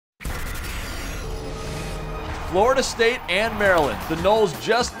Florida State and Maryland. The Noles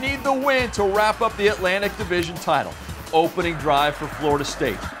just need the win to wrap up the Atlantic Division title. Opening drive for Florida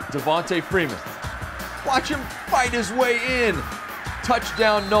State. Devonta Freeman. Watch him fight his way in.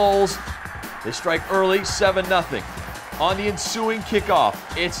 Touchdown Noles. They strike early, 7-0. On the ensuing kickoff,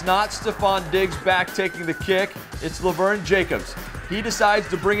 it's not Stephon Diggs back taking the kick, it's Laverne Jacobs. He decides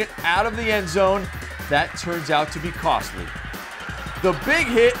to bring it out of the end zone. That turns out to be costly. The big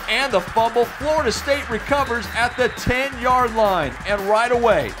hit and the fumble, Florida State recovers at the 10-yard line, and right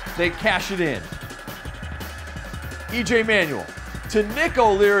away, they cash it in. E.J. Manuel to Nick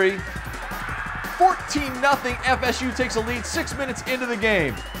O'Leary. 14-0, FSU takes a lead 6 minutes into the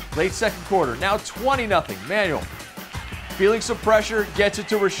game. Late second quarter, now 20-0. Manuel, feeling some pressure, gets it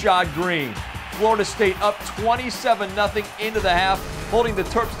to Rashad Green. Florida State up 27-0 into the half, holding the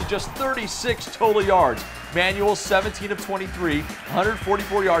Terps to just 36 total yards. Manuel, 17 of 23,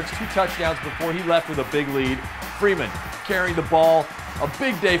 144 yards, 2 touchdowns before he left with a big lead. Freeman carrying the ball, a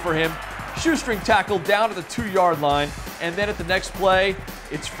big day for him. Shoestring tackle down to the 2-yard line, and then at the next play,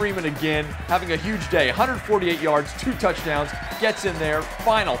 it's Freeman again, having a huge day. 148 yards, 2 touchdowns, gets in there.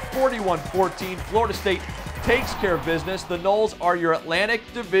 Final 41-14. Florida State takes care of business. The Noles are your Atlantic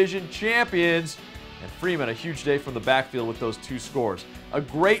Division champions. And Freeman, a huge day from the backfield with those 2 scores. A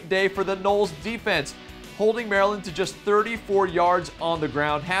great day for the Noles defense, holding Maryland to just 34 yards on the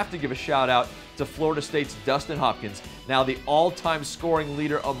ground. Have to give a shout out to Florida State's Dustin Hopkins, now the all-time scoring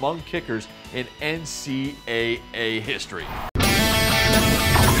leader among kickers in NCAA history.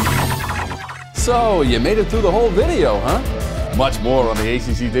 So, you made it through the whole video, huh? Much more on the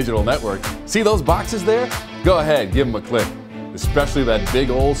ACC Digital Network. See those boxes there? Go ahead, give them a click. Especially that big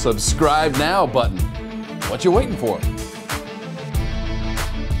old subscribe now button. What you waiting for?